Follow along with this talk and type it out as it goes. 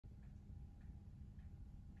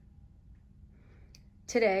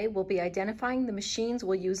Today, we'll be identifying the machines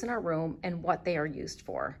we'll use in our room and what they are used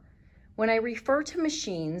for. When I refer to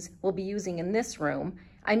machines we'll be using in this room,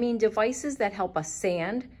 I mean devices that help us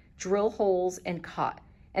sand, drill holes, and cut,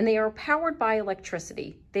 and they are powered by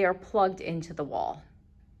electricity. They are plugged into the wall.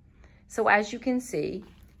 So as you can see,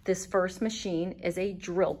 this first machine is a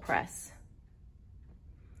drill press.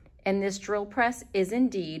 And this drill press is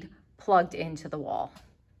indeed plugged into the wall.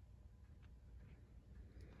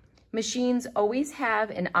 Machines always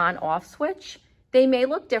have an on-off switch. They may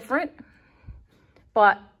look different,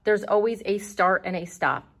 but there's always a start and a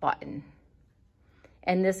stop button.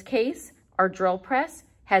 In this case, our drill press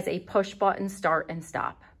has a push button start and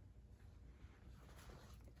stop.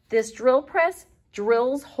 This drill press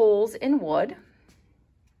drills holes in wood,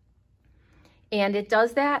 and it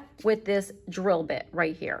does that with this drill bit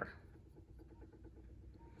right here.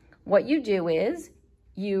 What you do is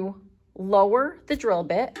you lower the drill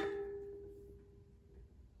bit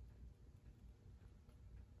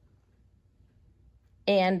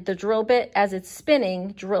and the drill bit, as it's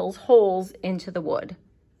spinning, drills holes into the wood.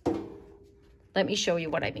 Let me show you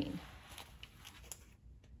what I mean.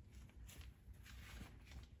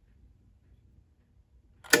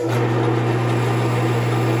 You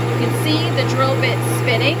can see the drill bit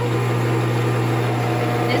spinning.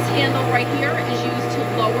 This handle right here is used to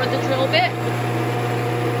lower the drill bit.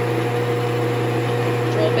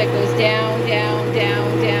 Drill bit goes down, down,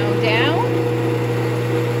 down, down, down.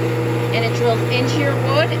 And it drills into your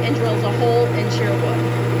wood and drills a hole into your wood.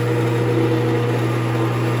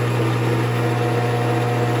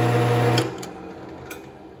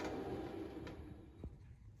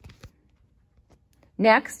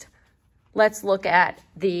 Next, let's look at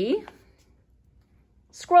the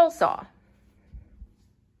scroll saw.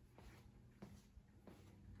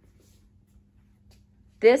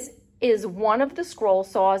 This is one of the scroll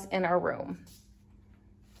saws in our room.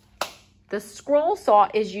 The scroll saw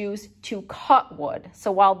is used to cut wood.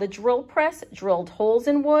 So while the drill press drilled holes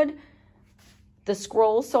in wood, the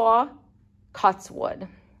scroll saw cuts wood.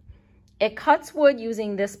 It cuts wood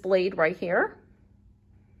using this blade right here.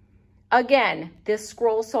 Again, this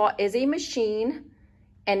scroll saw is a machine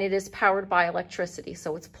and it is powered by electricity.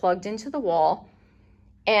 So it's plugged into the wall.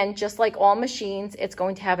 And just like all machines, it's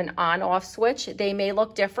going to have an on-off switch. They may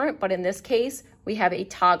look different, but in this case, we have a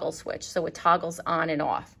toggle switch. So it toggles on and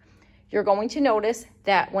off. You're going to notice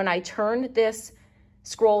that when I turn this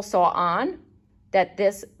scroll saw on, that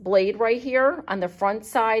this blade right here on the front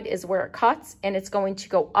side is where it cuts, and it's going to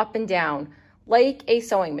go up and down like a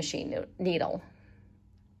sewing machine needle.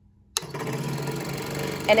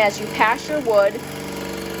 And as you pass your wood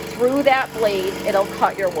through that blade, it'll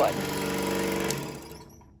cut your wood.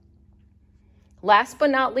 Last but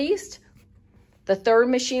not least, the third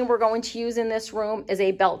machine we're going to use in this room is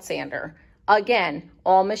a belt sander. Again,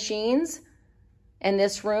 all machines in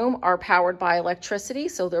this room are powered by electricity,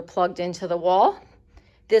 so they're plugged into the wall.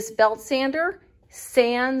 This belt sander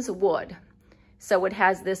sands wood. So it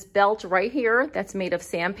has this belt right here that's made of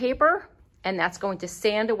sandpaper, and that's going to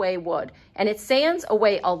sand away wood. And it sands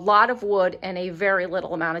away a lot of wood in a very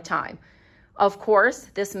little amount of time. Of course,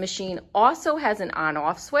 this machine also has an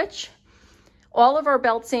on-off switch. All of our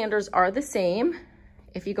belt sanders are the same.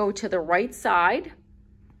 If you go to the right side,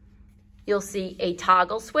 you'll see a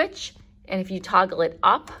toggle switch, and if you toggle it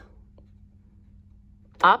up,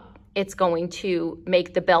 it's going to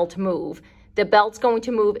make the belt move. The belt's going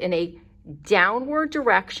to move in a downward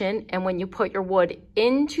direction, and when you put your wood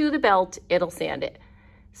into the belt, it'll sand it.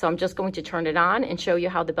 So I'm just going to turn it on and show you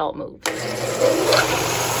how the belt moves.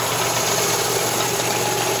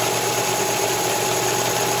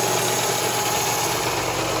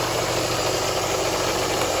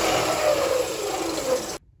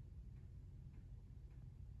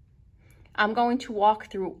 I'm going to walk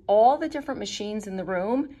through all the different machines in the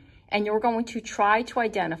room, and you're going to try to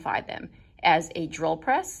identify them as a drill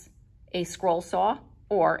press, a scroll saw,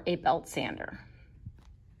 or a belt sander.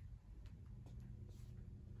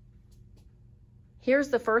 Here's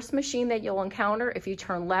the first machine that you'll encounter if you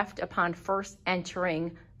turn left upon first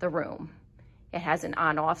entering the room. It has an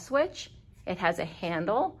on-off switch. It has a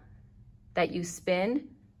handle that you spin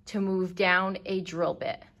to move down a drill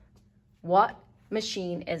bit. What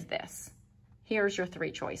machine is this? Here's your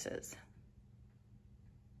three choices.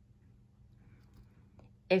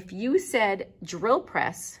 If you said drill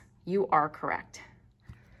press, you are correct.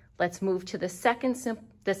 Let's move to the second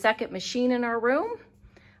machine in our room.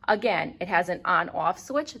 Again, it has an on-off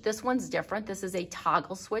switch. This one's different. This is a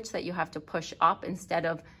toggle switch that you have to push up instead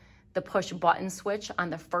of the push button switch on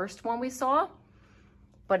the first one we saw.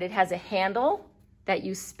 But it has a handle that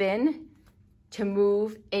you spin to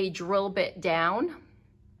move a drill bit down.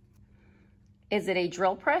 Is it a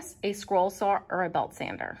drill press, a scroll saw, or a belt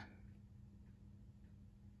sander?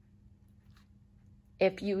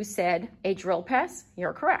 If you said a drill press,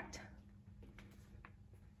 you're correct.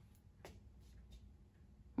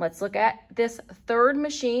 Let's look at this third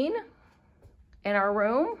machine in our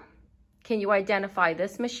room. Can you identify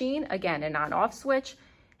this machine? Again, an on-off switch,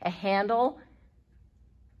 a handle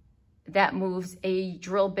that moves a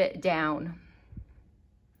drill bit down.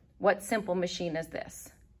 What simple machine is this?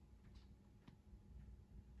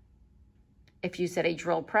 If you said a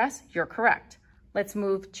drill press, you're correct. Let's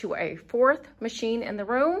move to a fourth machine in the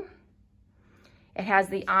room. It has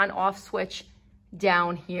the on-off switch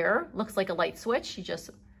down here. Looks like a light switch. You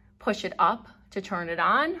just push it up to turn it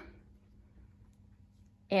on.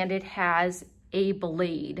 And it has a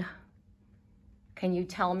blade. Can you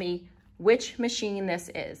tell me which machine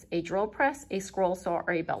this is? A drill press, a scroll saw,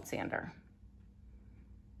 or a belt sander?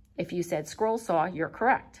 If you said scroll saw, you're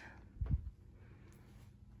correct.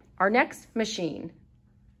 Our next machine,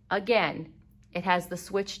 again, it has the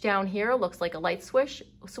switch down here, looks like a light switch,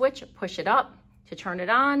 push it up to turn it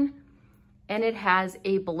on, and it has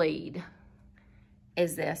a blade.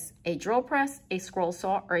 Is this a drill press, a scroll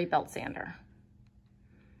saw, or a belt sander?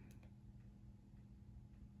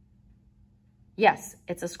 Yes,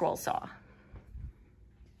 it's a scroll saw.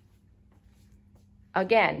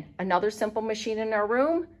 Again, another simple machine in our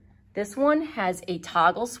room. This one has a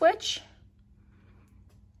toggle switch,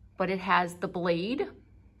 but it has the blade.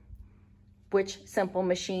 Which simple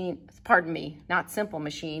machine, pardon me, not simple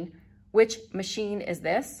machine, which machine is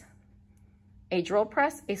this? A drill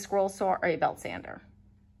press, a scroll saw, or a belt sander?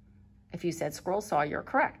 If you said scroll saw, you're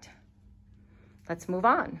correct. Let's move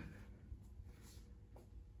on.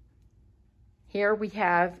 Here we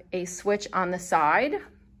have a switch on the side,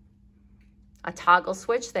 a toggle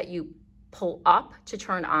switch that you pull up to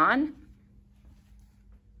turn on,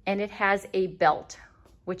 and it has a belt.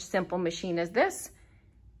 Which simple machine is this?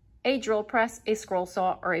 A drill press, a scroll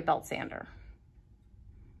saw, or a belt sander?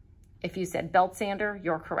 If you said belt sander,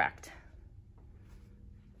 you're correct.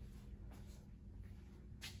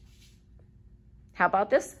 How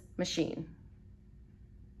about this machine?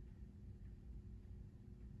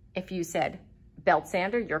 If you said belt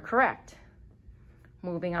sander, you're correct.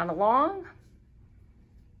 Moving on along.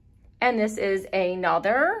 And this is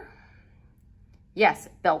another, yes,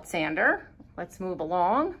 belt sander. Let's move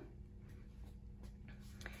along.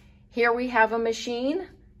 Here we have a machine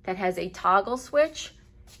that has a toggle switch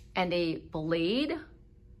and a blade.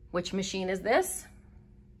 Which machine is this?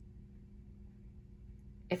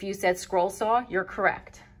 If you said scroll saw, you're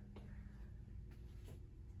correct.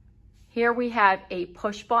 Here we have a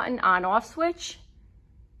push button on-off switch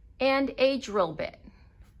and a drill bit.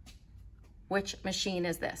 Which machine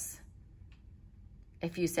is this?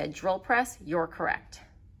 If you said drill press, you're correct.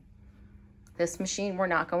 This machine we're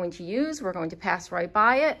not going to use. We're going to pass right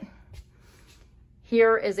by it.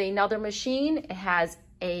 Here is another machine. It has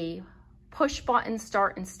a push button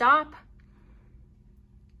start and stop.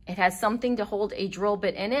 It has something to hold a drill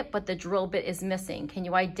bit in it, but the drill bit is missing. Can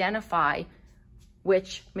you identify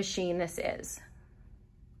which machine this is?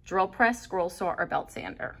 Drill press, scroll saw, or belt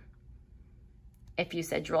sander? If you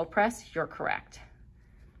said drill press, you're correct.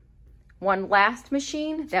 One last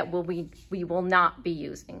machine that we will not be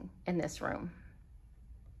using in this room.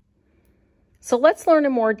 So let's learn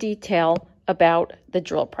in more detail about the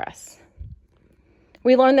drill press.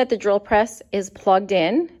 We learned that the drill press is plugged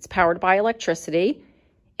in. It's powered by electricity.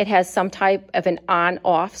 It has some type of an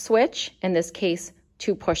on-off switch, in this case,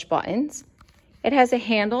 2 push buttons. It has a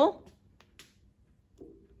handle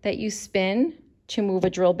that you spin to move a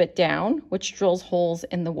drill bit down, which drills holes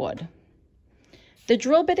in the wood. The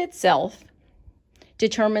drill bit itself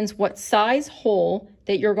determines what size hole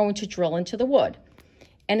that you're going to drill into the wood.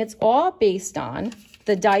 And it's all based on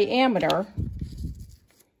the diameter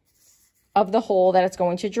of the hole that it's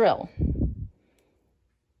going to drill.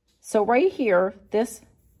 So right here, this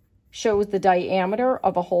shows the diameter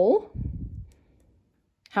of a hole,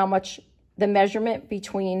 how much the measurement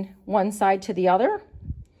between one side to the other.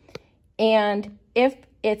 And if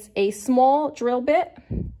it's a small drill bit,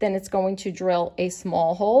 then it's going to drill a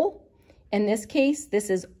small hole. In this case, this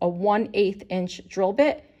is a 1/8 inch drill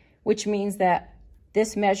bit, which means that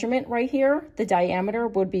this measurement right here, the diameter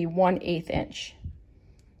would be 1/8 inch.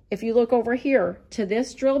 If you look over here to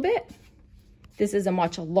this drill bit, this is a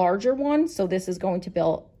much larger one, so this is going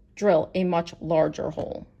to drill a much larger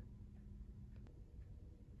hole.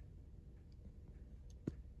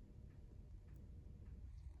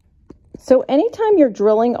 So anytime you're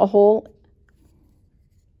drilling a hole,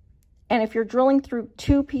 and if you're drilling through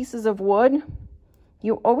 2 pieces of wood,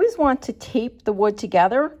 you always want to tape the wood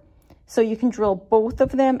together so you can drill both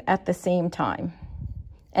of them at the same time.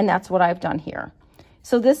 And that's what I've done here.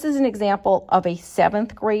 So this is an example of a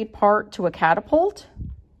 7th grade part to a catapult.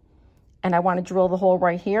 And I want to drill the hole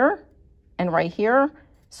right here and right here.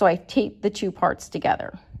 So I taped the 2 parts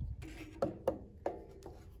together.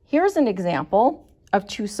 Here's an example of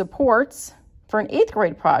 2 supports for an 8th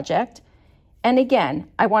grade project. And again,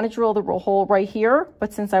 I want to drill the hole right here,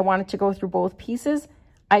 but since I wanted to go through both pieces,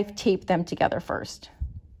 I've taped them together first.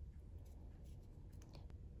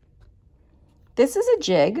 This is a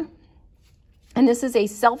jig, and this is a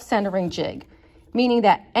self-centering jig, meaning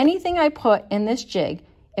that anything I put in this jig,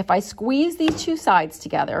 if I squeeze these 2 sides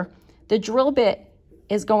together, the drill bit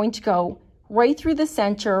is going to go right through the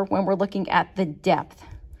center when we're looking at the depth.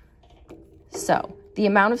 So the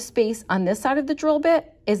amount of space on this side of the drill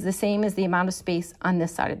bit is the same as the amount of space on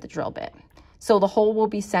this side of the drill bit. So the hole will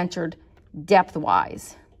be centered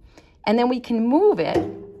depth-wise. And then we can move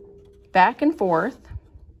it back and forth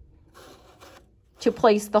to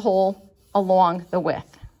place the hole along the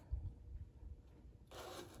width.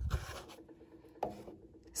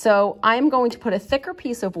 So I'm going to put a thicker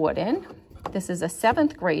piece of wood in. This is a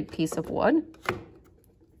 7th grade piece of wood.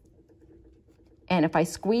 And if I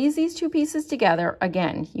squeeze these 2 pieces together,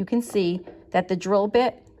 again, you can see that the drill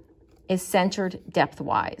bit is centered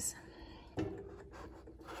depth-wise.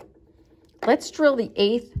 Let's drill the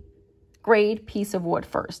 8th grade piece of wood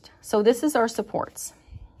first. So this is our supports.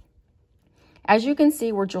 As you can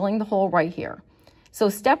see, we're drilling the hole right here. So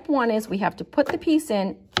step 1 is we have to put the piece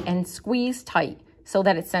in and squeeze tight so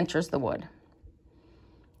that it centers the wood.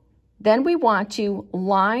 Then we want to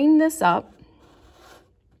line this up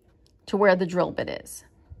to where the drill bit is.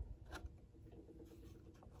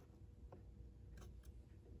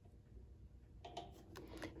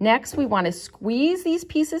 Next, we want to squeeze these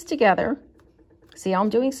pieces together. See how I'm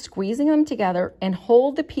doing? Squeezing them together and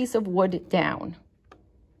hold the piece of wood down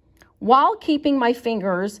while keeping my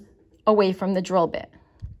fingers away from the drill bit.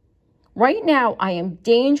 Right now, I am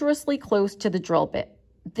dangerously close to the drill bit.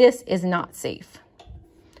 This is not safe.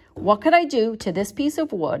 What could I do to this piece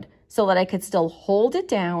of wood so that I could still hold it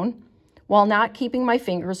down while not keeping my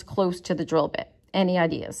fingers close to the drill bit? Any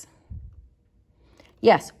ideas?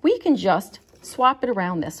 Yes, we can just swap it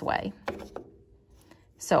around this way.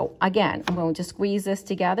 So again, I'm going to squeeze this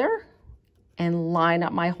together and line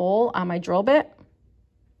up my hole on my drill bit.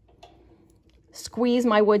 Squeeze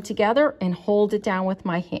my wood together and hold it down with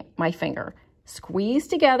my finger. Squeeze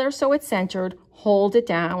together so it's centered, hold it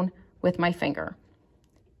down with my finger.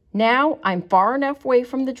 Now I'm far enough away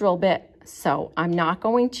from the drill bit, so I'm not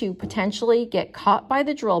going to potentially get caught by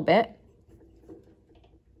the drill bit,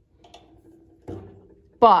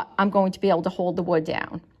 but I'm going to be able to hold the wood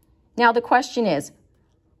down. Now the question is,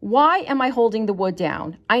 why am I holding the wood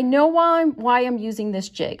down? I know why I'm using this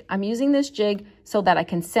jig. I'm using this jig so that I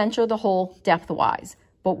can center the hole depth-wise.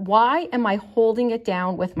 But why am I holding it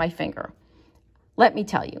down with my finger? Let me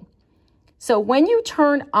tell you. So when you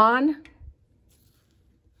turn on,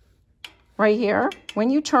 right here, when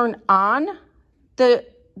you turn on the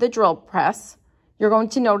drill press, you're going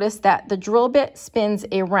to notice that the drill bit spins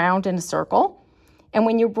around in a circle. And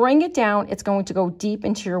when you bring it down, it's going to go deep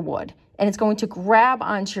into your wood. And it's going to grab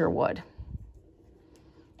onto your wood.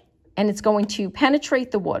 And it's going to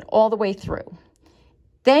penetrate the wood all the way through.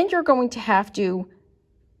 Then you're going to have to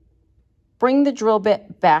bring the drill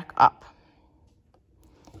bit back up.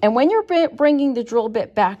 And when you're bringing the drill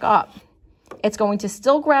bit back up, it's going to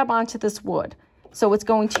still grab onto this wood. So it's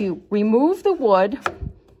going to remove the wood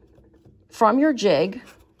from your jig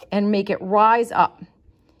and make it rise up.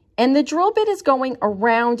 And the drill bit is going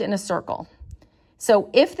around in a circle.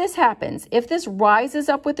 So if this happens, if this rises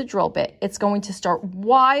up with the drill bit, it's going to start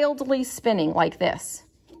wildly spinning like this.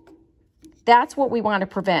 That's what we want to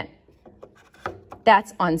prevent.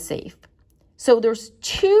 That's unsafe. So there's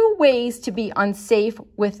 2 ways to be unsafe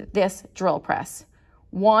with this drill press.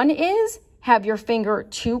 One is have your finger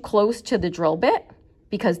too close to the drill bit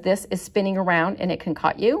because this is spinning around and it can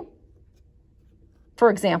cut you.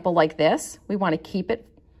 For example, like this, we want to keep it,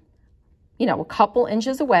 a couple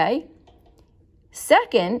inches away.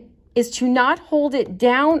 Second is to not hold it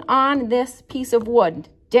down on this piece of wood,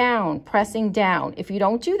 down, pressing down. If you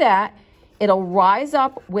don't do that, it'll rise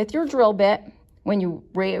up with your drill bit when you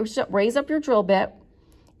raise up your drill bit,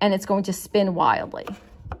 and it's going to spin wildly.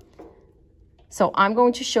 So I'm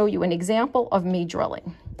going to show you an example of me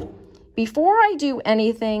drilling. Before I do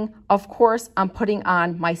anything, of course, I'm putting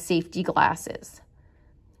on my safety glasses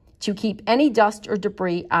to keep any dust or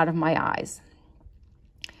debris out of my eyes.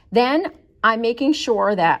 Then I'm making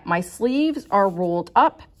sure that my sleeves are rolled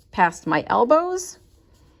up past my elbows.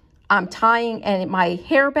 I'm tying my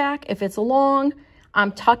hair back if it's long.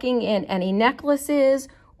 I'm tucking in any necklaces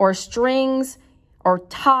or strings or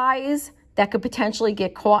ties that could potentially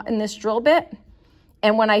get caught in this drill bit.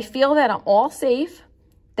 And when I feel that I'm all safe,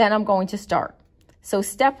 then I'm going to start. So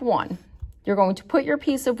step one, you're going to put your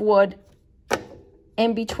piece of wood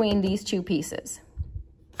in between these two pieces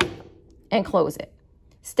and close it.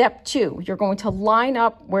 Step two, you're going to line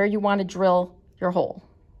up where you want to drill your hole.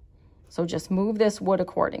 So just move this wood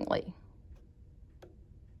accordingly.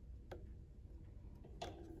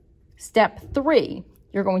 Step three,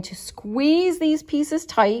 you're going to squeeze these pieces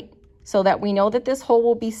tight so that we know that this hole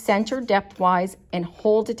will be centered depth-wise, and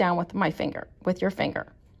hold it down with your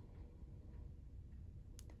finger.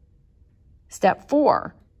 Step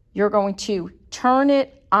four, you're going to turn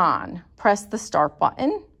it on. Press the start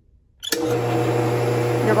button.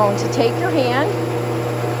 You're going to take your hand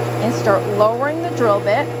and start lowering the drill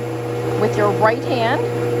bit with your right hand.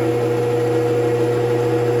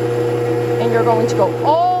 And you're going to go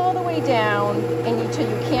all the way down until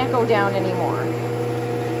you can't go down anymore.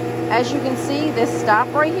 As you can see, this stop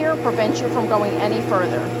right here prevents you from going any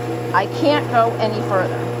further. I can't go any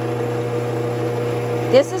further.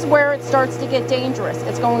 This is where it starts to get dangerous.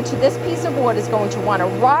 This piece of wood is going to want to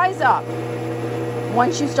rise up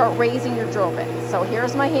once you start raising your drill bit. So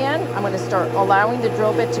here's my hand. I'm going to start allowing the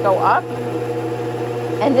drill bit to go up.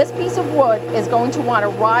 And this piece of wood is going to want to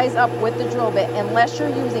rise up with the drill bit unless you're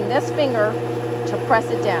using this finger to press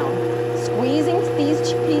it down. Squeezing these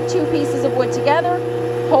two pieces of wood together,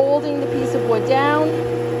 holding the piece of wood down,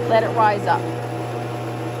 let it rise up.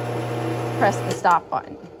 Press the stop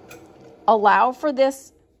button. Allow for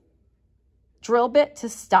this drill bit to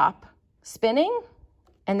stop spinning,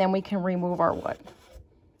 and then we can remove our wood.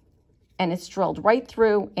 And it's drilled right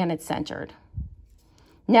through and it's centered.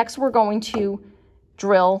 Next, we're going to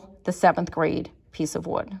drill the 7th grade piece of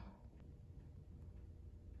wood.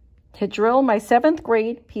 To drill my 7th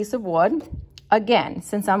grade piece of wood, again,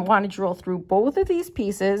 since I want to drill through both of these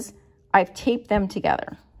pieces, I've taped them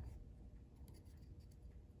together.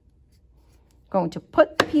 Going to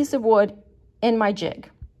put the piece of wood in my jig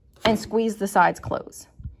and squeeze the sides closed.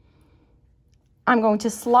 I'm going to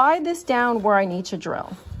slide this down where I need to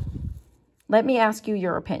drill. Let me ask you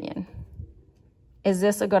your opinion. Is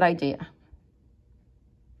this a good idea?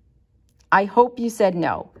 I hope you said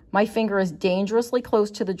no. My finger is dangerously close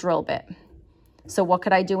to the drill bit. So what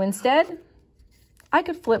could I do instead? I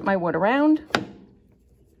could flip my wood around,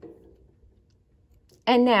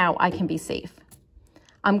 and now I can be safe.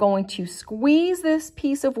 I'm going to squeeze this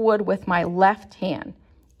piece of wood with my left hand.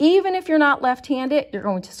 Even if you're not left-handed, you're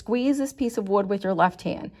going to squeeze this piece of wood with your left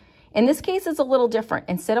hand. In this case, it's a little different.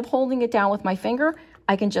 Instead of holding it down with my finger,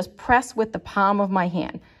 I can just press with the palm of my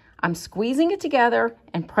hand. I'm squeezing it together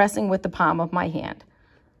and pressing with the palm of my hand.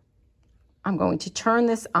 I'm going to turn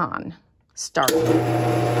this on. Start.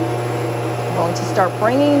 I'm going to start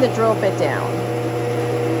bringing the drill bit down.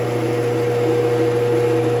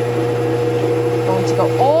 I'm going to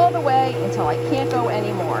go all the way until I can't go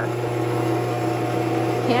anymore.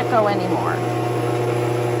 Can't go anymore.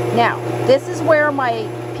 Now, this is where my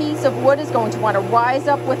piece of wood is going to want to rise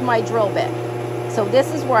up with my drill bit. So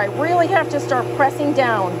this is where I really have to start pressing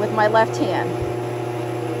down with my left hand.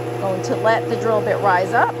 Going to let the drill bit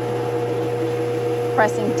rise up.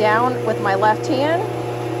 Pressing down with my left hand.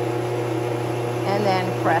 And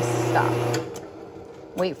then press stop.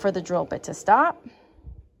 Wait for the drill bit to stop.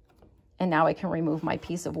 And now I can remove my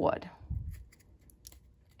piece of wood.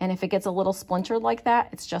 And if it gets a little splintered like that,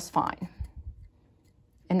 it's just fine.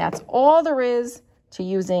 And that's all there is to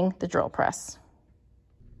using the drill press.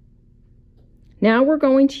 Now we're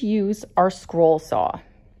going to use our scroll saw.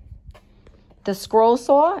 The scroll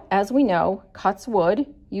saw, as we know, cuts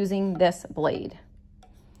wood using this blade.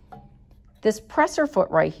 This presser foot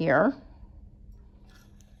right here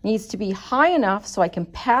needs to be high enough so I can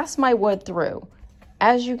pass my wood through.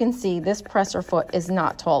 As you can see, this presser foot is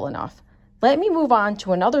not tall enough. Let me move on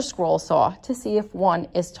to another scroll saw to see if one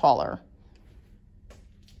is taller.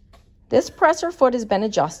 This presser foot has been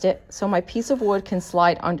adjusted so my piece of wood can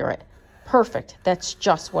slide under it. Perfect, that's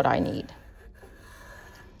just what I need.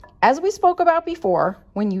 As we spoke about before,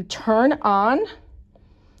 when you turn on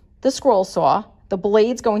the scroll saw, the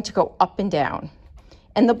blade's going to go up and down.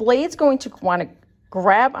 And the blade's going to want to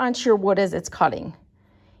grab onto your wood as it's cutting.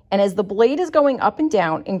 And as the blade is going up and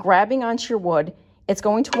down and grabbing onto your wood, it's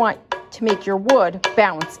going to want to make your wood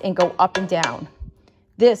bounce and go up and down.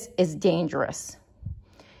 This is dangerous.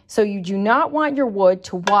 So you do not want your wood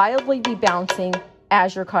to wildly be bouncing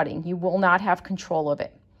as you're cutting. You will not have control of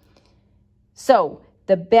it. So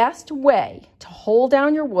the best way to hold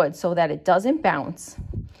down your wood so that it doesn't bounce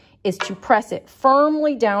is to press it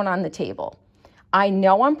firmly down on the table. I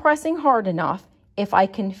know I'm pressing hard enough if I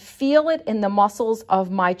can feel it in the muscles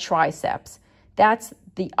of my triceps. That's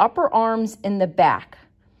the upper arms in the back.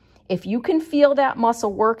 If you can feel that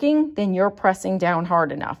muscle working, then you're pressing down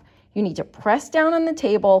hard enough. You need to press down on the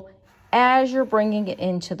table as you're bringing it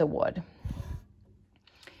into the wood.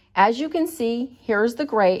 As you can see, here's the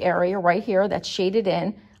gray area right here that's shaded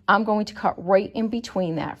in. I'm going to cut right in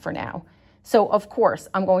between that for now. So of course,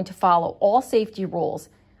 I'm going to follow all safety rules.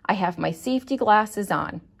 I have my safety glasses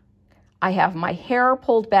on. I have my hair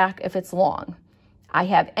pulled back if it's long. I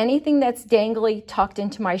have anything that's dangly tucked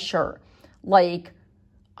into my shirt, like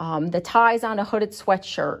the ties on a hooded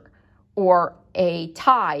sweatshirt, or a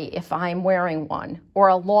tie if I'm wearing one, or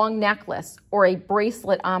a long necklace, or a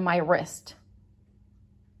bracelet on my wrist.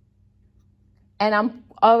 And I'm,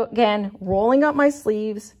 again, rolling up my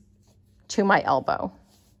sleeves to my elbow.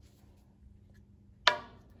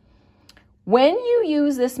 When you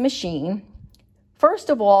use this machine, first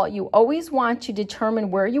of all, you always want to determine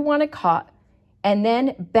where you want to cut and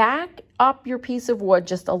then back up your piece of wood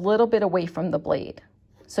just a little bit away from the blade.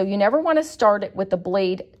 So you never want to start it with the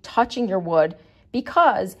blade touching your wood,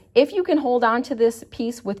 because if you can hold on to this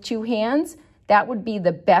piece with two hands, that would be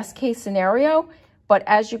the best case scenario. But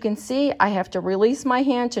as you can see, I have to release my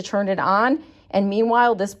hand to turn it on. And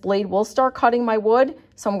meanwhile, this blade will start cutting my wood.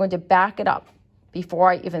 So I'm going to back it up before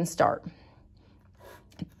I even start.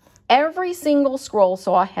 Every single scroll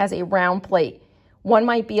saw has a round plate. One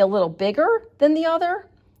might be a little bigger than the other,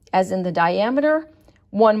 as in the diameter.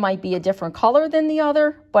 One might be a different color than the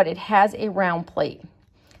other, but it has a round plate.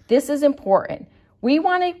 This is important. We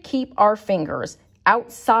want to keep our fingers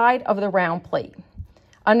outside of the round plate.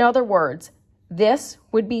 In other words, this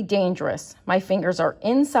would be dangerous. My fingers are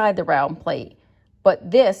inside the round plate,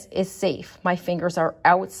 but this is safe. My fingers are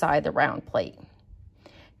outside the round plate.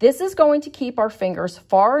 This is going to keep our fingers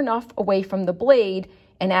far enough away from the blade,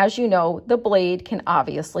 and as you know, the blade can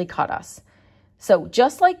obviously cut us. So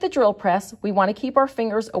just like the drill press, we want to keep our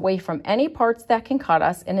fingers away from any parts that can cut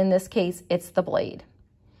us, and in this case, it's the blade.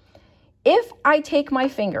 If I take my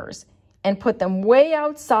fingers and put them way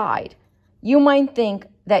outside, you might think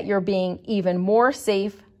that you're being even more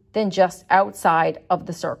safe than just outside of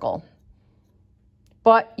the circle.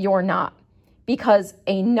 But you're not, because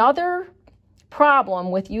another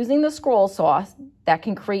problem with using the scroll saw that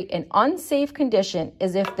can create an unsafe condition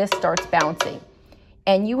is if this starts bouncing.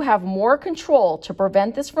 And you have more control to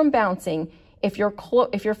prevent this from bouncing if your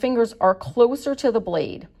fingers are closer to the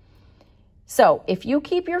blade. So if you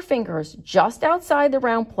keep your fingers just outside the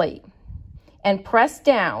round plate and press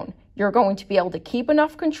down, you're going to be able to keep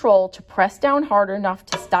enough control to press down hard enough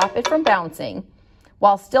to stop it from bouncing,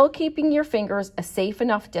 while still keeping your fingers a safe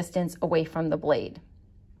enough distance away from the blade.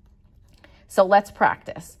 So let's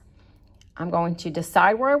practice. I'm going to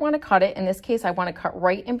decide where I want to cut it. In this case, I want to cut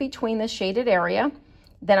right in between the shaded area.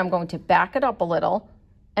 Then I'm going to back it up a little,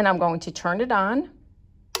 and I'm going to turn it on.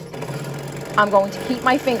 I'm going to keep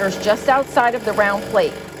my fingers just outside of the round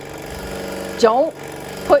plate. Don't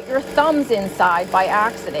put your thumbs inside by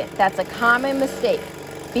accident. That's a common mistake.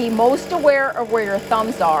 Be most aware of where your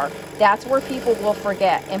thumbs are. That's where people will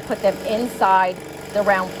forget and put them inside the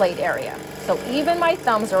round plate area. So even my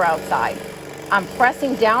thumbs are outside. I'm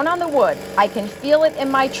pressing down on the wood. I can feel it in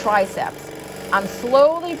my triceps. I'm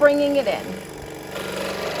slowly bringing it in.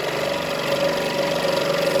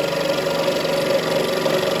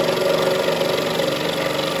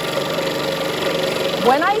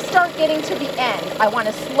 When I start getting to the end, I want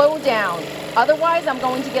to slow down. Otherwise, I'm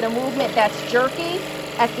going to get a movement that's jerky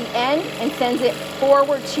at the end and sends it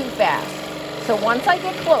forward too fast. So once I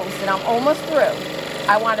get close and I'm almost through,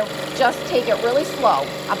 I want to just take it really slow,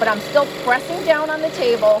 but I'm still pressing down on the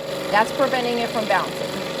table. That's preventing it from bouncing.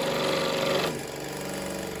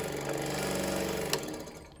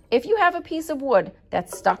 If you have a piece of wood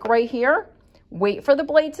that's stuck right here, wait for the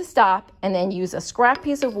blade to stop and then use a scrap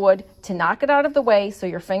piece of wood to knock it out of the way so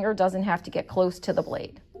your finger doesn't have to get close to the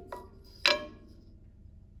blade.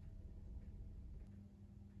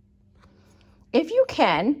 If you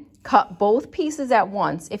can, cut both pieces at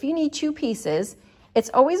once. If you need two pieces, it's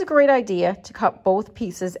always a great idea to cut both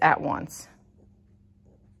pieces at once.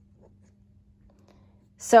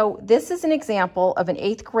 So this is an example of an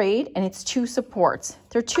 8th grade, and it's 2 supports.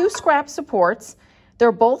 They're 2 scrap supports.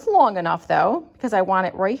 They're both long enough though, because I want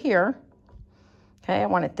it right here. Okay, I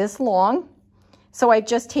want it this long. So I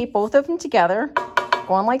just tape both of them together,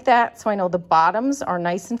 going like that, so I know the bottoms are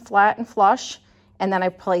nice and flat and flush. And then I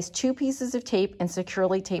place 2 pieces of tape and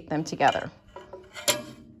securely tape them together.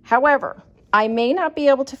 However, I may not be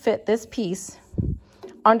able to fit this piece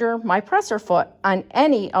under my presser foot on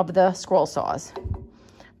any of the scroll saws.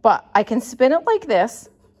 But I can spin it like this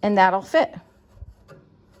and that'll fit.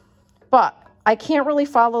 But I can't really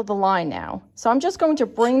follow the line now. So I'm just going to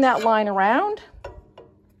bring that line around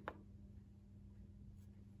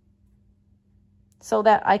so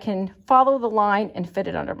that I can follow the line and fit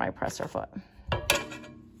it under my presser foot.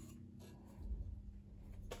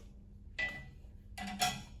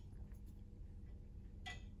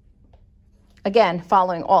 Again,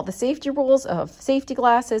 following all the safety rules of safety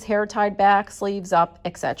glasses, hair tied back, sleeves up,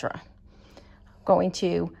 etc.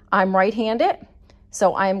 I'm right-handed,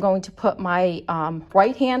 so I'm going to put my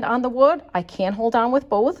right hand on the wood. I can't hold on with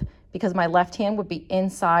both because my left hand would be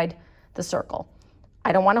inside the circle.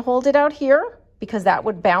 I don't want to hold it out here because that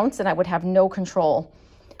would bounce and I would have no control.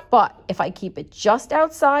 But if I keep it just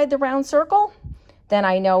outside the round circle, then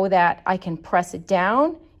I know that I can press it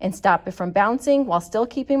down and stop it from bouncing while still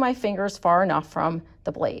keeping my fingers far enough from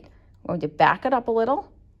the blade. I'm going to back it up a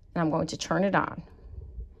little and I'm going to turn it on.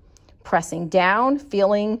 Pressing down,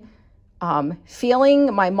 feeling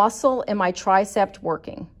my muscle and my tricep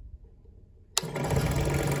working.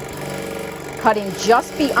 Cutting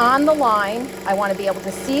just beyond the line. I want to be able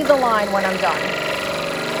to see the line when I'm done.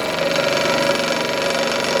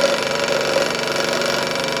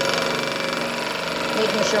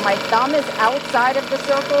 Making sure my thumb is outside of the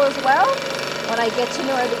circle as well. When I get to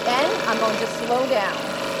near the end, I'm going to slow down.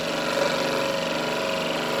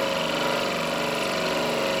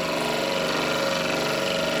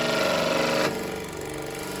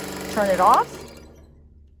 Turn it off.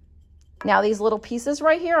 Now these little pieces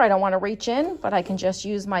right here, I don't want to reach in, but I can just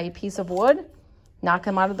use my piece of wood, knock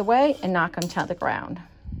them out of the way, and knock them to the ground.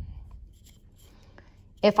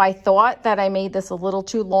 If I thought that I made this a little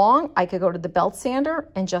too long, I could go to the belt sander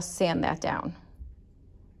and just sand that down.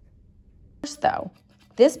 First though,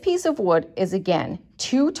 this piece of wood is again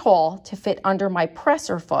too tall to fit under my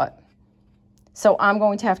presser foot, so I'm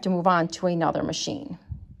going to have to move on to another machine.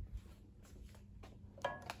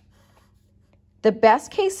 The best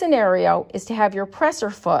case scenario is to have your presser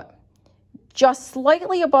foot just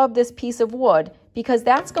slightly above this piece of wood because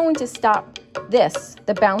that's going to stop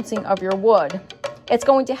the bouncing of your wood. It's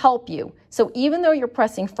going to help you. So even though you're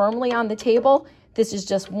pressing firmly on the table, this is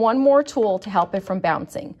just one more tool to help it from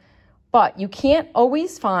bouncing. But you can't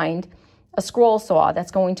always find a scroll saw that's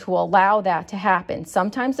going to allow that to happen.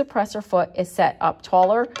 Sometimes the presser foot is set up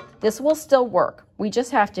taller. This will still work. We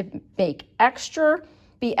just have to be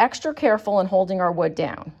extra careful in holding our wood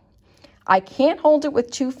down. I can't hold it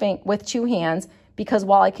with two hands because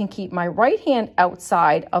while I can keep my right hand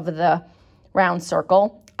outside of the round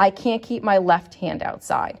circle, I can't keep my left hand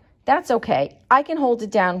outside. That's okay. I can hold it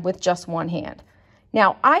down with just one hand.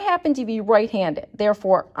 Now, I happen to be right-handed,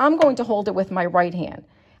 therefore, I'm going to hold it with my right hand.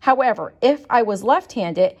 However, if I was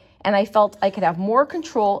left-handed and I felt I could have more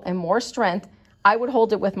control and more strength, I would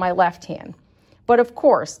hold it with my left hand. But of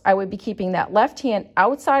course, I would be keeping that left hand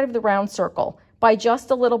outside of the round circle by just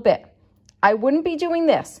a little bit. I wouldn't be doing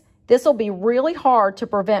this. This will be really hard to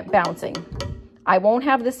prevent bouncing. I won't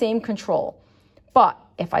have the same control. But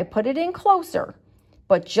if I put it in closer,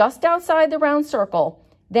 but just outside the round circle,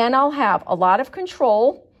 then I'll have a lot of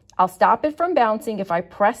control. I'll stop it from bouncing if I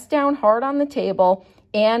press down hard on the table,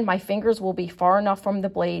 and my fingers will be far enough from the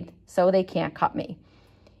blade so they can't cut me.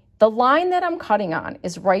 The line that I'm cutting on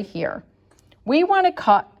is right here. We want to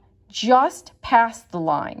cut just past the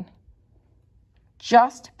line.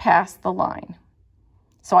 Just past the line.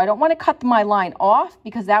 So I don't want to cut my line off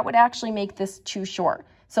because that would actually make this too short.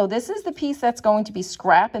 So this is the piece that's going to be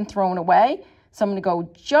scrap and thrown away. So I'm going to go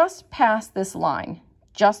just past this line,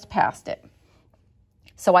 just past it.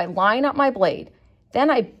 So I line up my blade.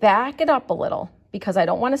 Then I back it up a little because I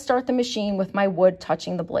don't want to start the machine with my wood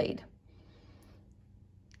touching the blade.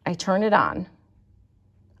 I turn it on.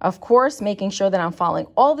 Of course, making sure that I'm following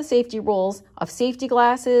all the safety rules of safety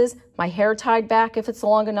glasses, my hair tied back if it's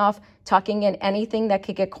long enough, tucking in anything that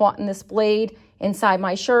could get caught in this blade inside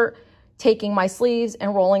my shirt, taking my sleeves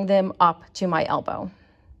and rolling them up to my elbow.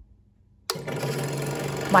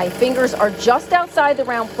 My fingers are just outside the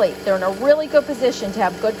round plate. They're in a really good position to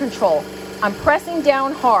have good control. I'm pressing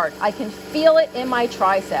down hard. I can feel it in my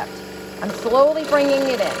tricep. I'm slowly bringing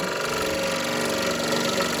it in.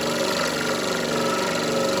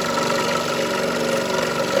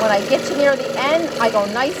 When I get to near the end, I go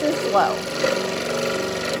nice and slow.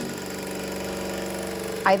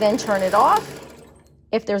 I then turn it off.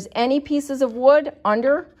 If there's any pieces of wood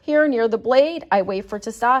under here near the blade, I wait for it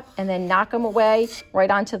to stop and then knock them away right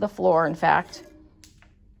onto the floor, in fact.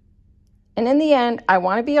 And in the end, I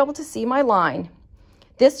want to be able to see my line.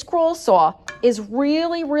 This scroll saw is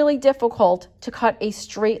really, really difficult to cut a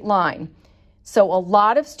straight line. So a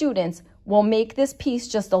lot of students will make this piece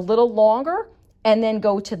just a little longer and then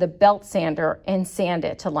go to the belt sander and sand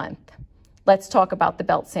it to length. Let's talk about the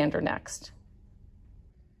belt sander next.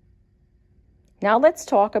 Now let's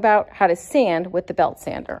talk about how to sand with the belt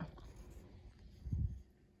sander.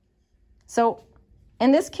 So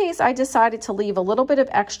in this case, I decided to leave a little bit of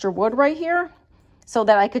extra wood right here so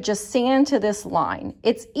that I could just sand to this line.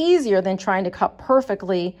 It's easier than trying to cut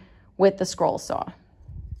perfectly with the scroll saw.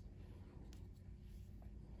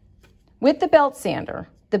 With the belt sander,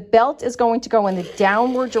 the belt is going to go in the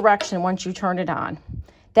downward direction once you turn it on.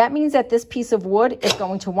 That means that this piece of wood is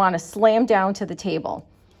going to want to slam down to the table.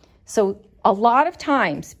 So a lot of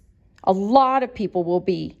times, a lot of people will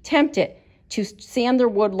be tempted to sand their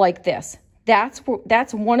wood like this. That's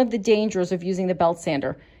one of the dangers of using the belt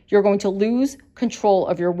sander. You're going to lose control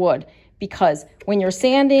of your wood because when you're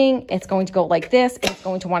sanding, it's going to go like this and it's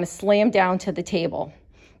going to want to slam down to the table.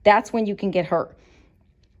 That's when you can get hurt.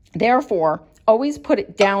 Therefore, always put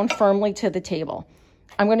it down firmly to the table.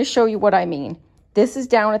 I'm going to show you what I mean. This is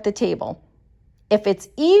down at the table. If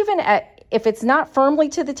it's not firmly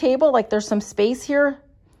to the table, like there's some space here,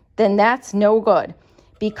 then that's no good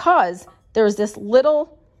because there's this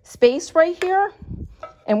little space right here.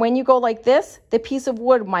 And when you go like this, the piece of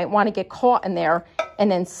wood might want to get caught in there and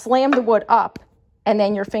then slam the wood up, and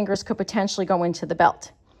then your fingers could potentially go into the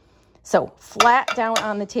belt. So flat down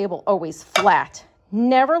on the table, always flat.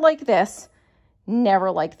 Never like this,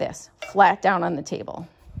 never like this. Flat down on the table.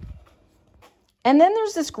 And then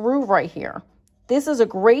there's this groove right here. This is a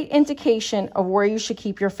great indication of where you should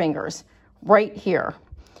keep your fingers, right here.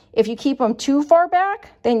 If you keep them too far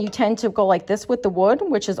back, then you tend to go like this with the wood,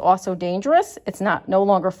 which is also dangerous. It's no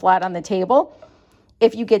longer flat on the table.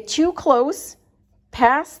 If you get too close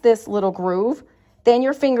past this little groove, then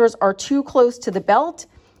your fingers are too close to the belt,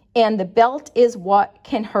 and the belt is what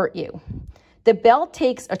can hurt you. The belt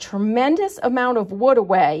takes a tremendous amount of wood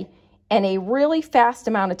away in a really fast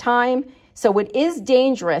amount of time, so it is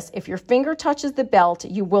dangerous. If your finger touches the belt,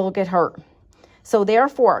 you will get hurt. So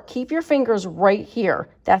therefore, keep your fingers right here.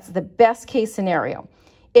 That's the best case scenario.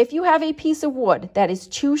 If you have a piece of wood that is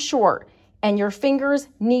too short and your fingers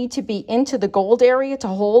need to be into the gold area to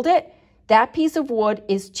hold it, that piece of wood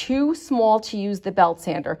is too small to use the belt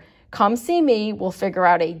sander. Come see me, we'll figure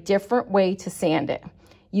out a different way to sand it.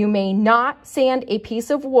 You may not sand a piece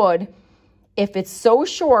of wood if it's so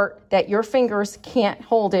short that your fingers can't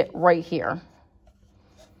hold it right here.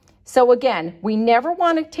 So again, we never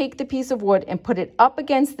want to take the piece of wood and put it up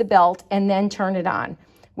against the belt and then turn it on.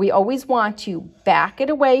 We always want to back it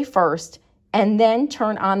away first and then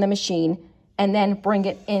turn on the machine and then bring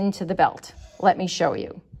it into the belt. Let me show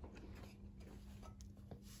you.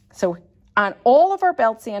 So on all of our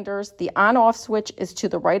belt sanders, the on-off switch is to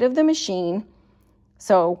the right of the machine.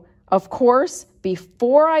 So of course,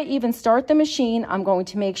 before I even start the machine, I'm going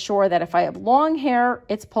to make sure that if I have long hair,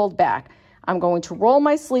 it's pulled back. I'm going to roll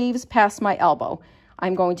my sleeves past my elbow.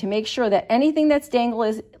 I'm going to make sure that anything that's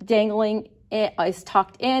dangling is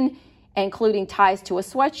tucked in, including ties to a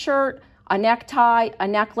sweatshirt, a necktie, a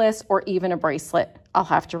necklace, or even a bracelet. I'll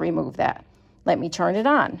have to remove that. Let me turn it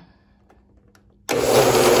on. I'm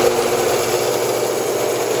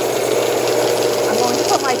going to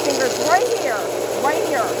put my fingers right here,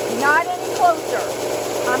 not any closer.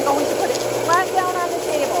 I'm going to put it flat down on the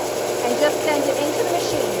table and just send it into the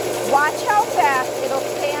machine. Watch how fast it'll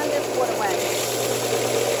sand this wood away.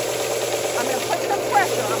 I'm going to put some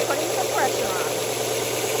pressure. I'm putting some pressure on.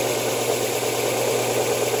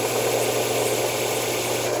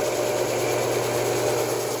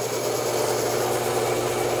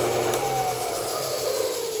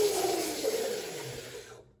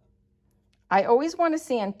 I always want to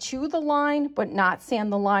sand to the line, but not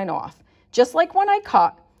sand the line off. Just like when I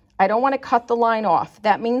cut, I don't want to cut the line off.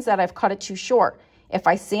 That means that I've cut it too short. If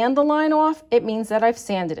I sand the line off, it means that I've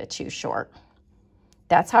sanded it too short.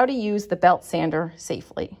 That's how to use the belt sander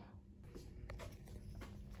safely.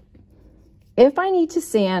 If I need to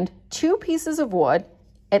sand 2 pieces of wood,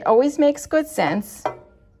 it always makes good sense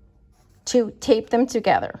to tape them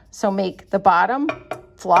together. So make the bottom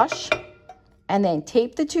flush and then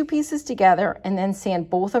tape the 2 pieces together and then sand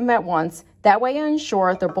both of them at once. That way I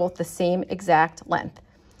ensure they're both the same exact length.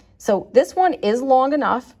 So this one is long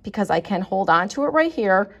enough because I can hold on to it right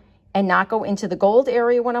here and not go into the gold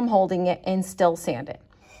area when I'm holding it and still sand it.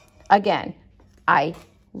 Again, I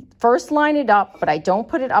first line it up, but I don't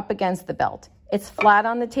put it up against the belt. It's flat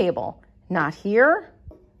on the table, not here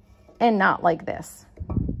and not like this.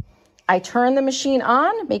 I turn the machine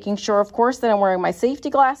on, making sure, of course, that I'm wearing my safety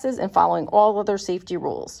glasses and following all other safety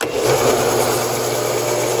rules. I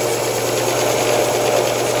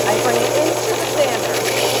bring it into the sander.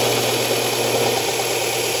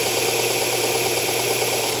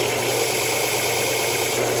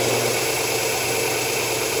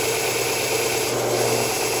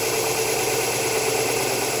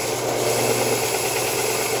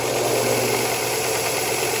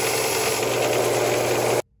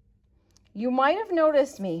 You might have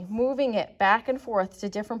noticed me moving it back and forth to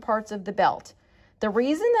different parts of the belt. The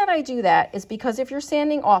reason that I do that is because if you're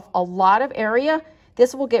sanding off a lot of area,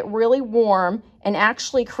 this will get really warm and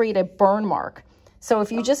actually create a burn mark. So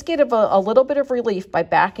if you just get a little bit of relief by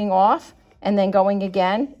backing off and then going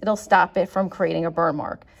again, it'll stop it from creating a burn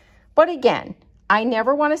mark. But again, I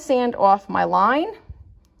never want to sand off my line.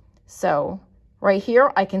 So right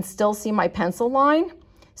here, I can still see my pencil line.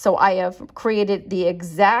 So I have created the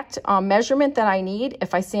exact measurement that I need.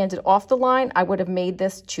 If I sanded off the line, I would have made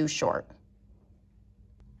this too short.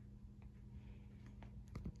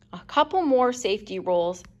 A couple more safety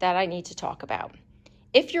rules that I need to talk about.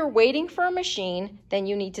 If you're waiting for a machine, then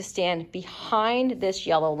you need to stand behind this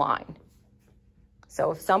yellow line.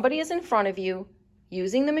 So if somebody is in front of you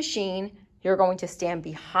using the machine, you're going to stand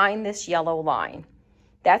behind this yellow line.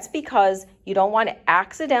 That's because you don't want to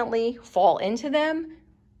accidentally fall into them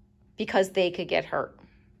because they could get hurt.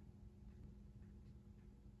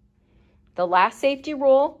 The last safety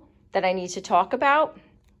rule that I need to talk about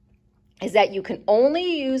is that you can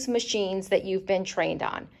only use machines that you've been trained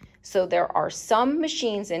on. So there are some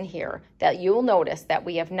machines in here that you'll notice that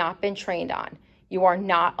we have not been trained on. You are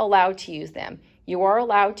not allowed to use them. You are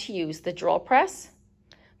allowed to use the drill press,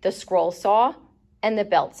 the scroll saw, and the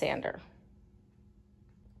belt sander.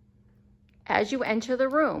 As you enter the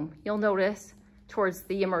room, you'll notice towards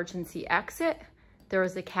the emergency exit, there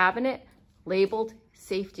is a cabinet labeled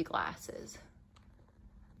safety glasses.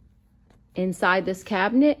 Inside this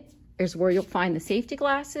cabinet is where you'll find the safety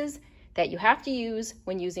glasses that you have to use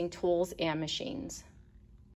when using tools and machines.